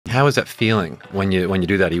How is that feeling when you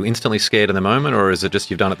do that? Are you instantly scared in the moment, or is it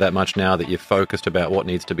just you've done it that much now that you're focused about what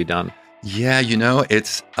needs to be done? Yeah,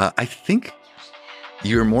 it's, I think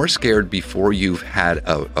you're more scared before you've had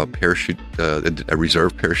a parachute, a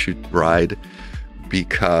reserve parachute ride,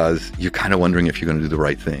 because you're kind of wondering if you're going to do the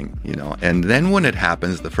right thing, And then when it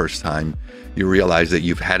happens the first time, you realize that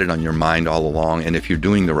you've had it on your mind all along. And if you're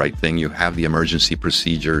doing the right thing, you have the emergency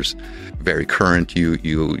procedures very current. You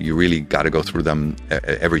really got to go through them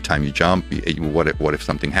every time you jump. What if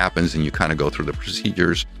something happens? And you kind of go through the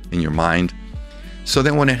procedures in your mind. So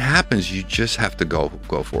then when it happens, you just have to go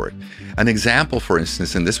for it. An example, for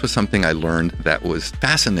instance, and this was something I learned that was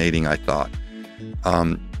fascinating, I thought,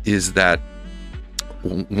 is that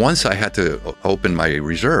once I had to open my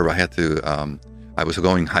reserve, I was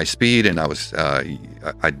going high speed, and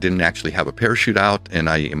I didn't actually have a parachute out, and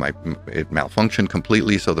it malfunctioned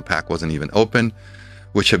completely, so the pack wasn't even open,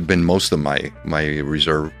 which have been most of my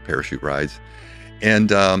reserve parachute rides. And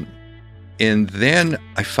then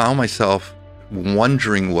I found myself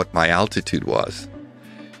wondering what my altitude was,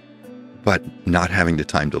 but not having the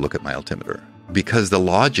time to look at my altimeter, because the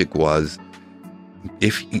logic was,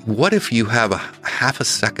 what if you have a half a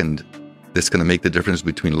second that's going to make the difference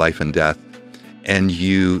between life and death, and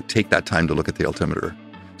you take that time to look at the altimeter?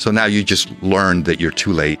 So now you just learned that you're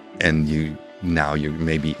too late, and you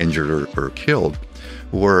may be injured or killed.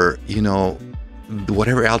 Or,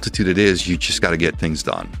 whatever altitude it is, you just got to get things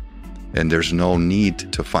done. And there's no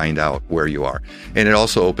need to find out where you are. And it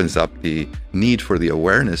also opens up the need for the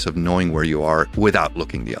awareness of knowing where you are without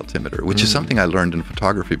looking the altimeter, which is something I learned in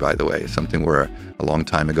photography, by the way. Something where a long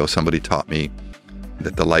time ago, somebody taught me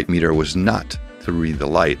that the light meter was not to read the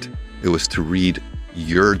light. It was to read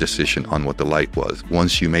your decision on what the light was.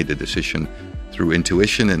 Once you made the decision through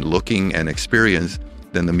intuition and looking and experience,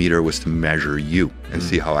 then the meter was to measure you and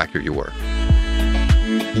see how accurate you were.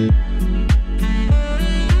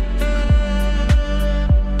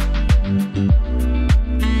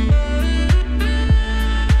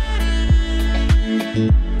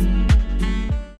 Thank you.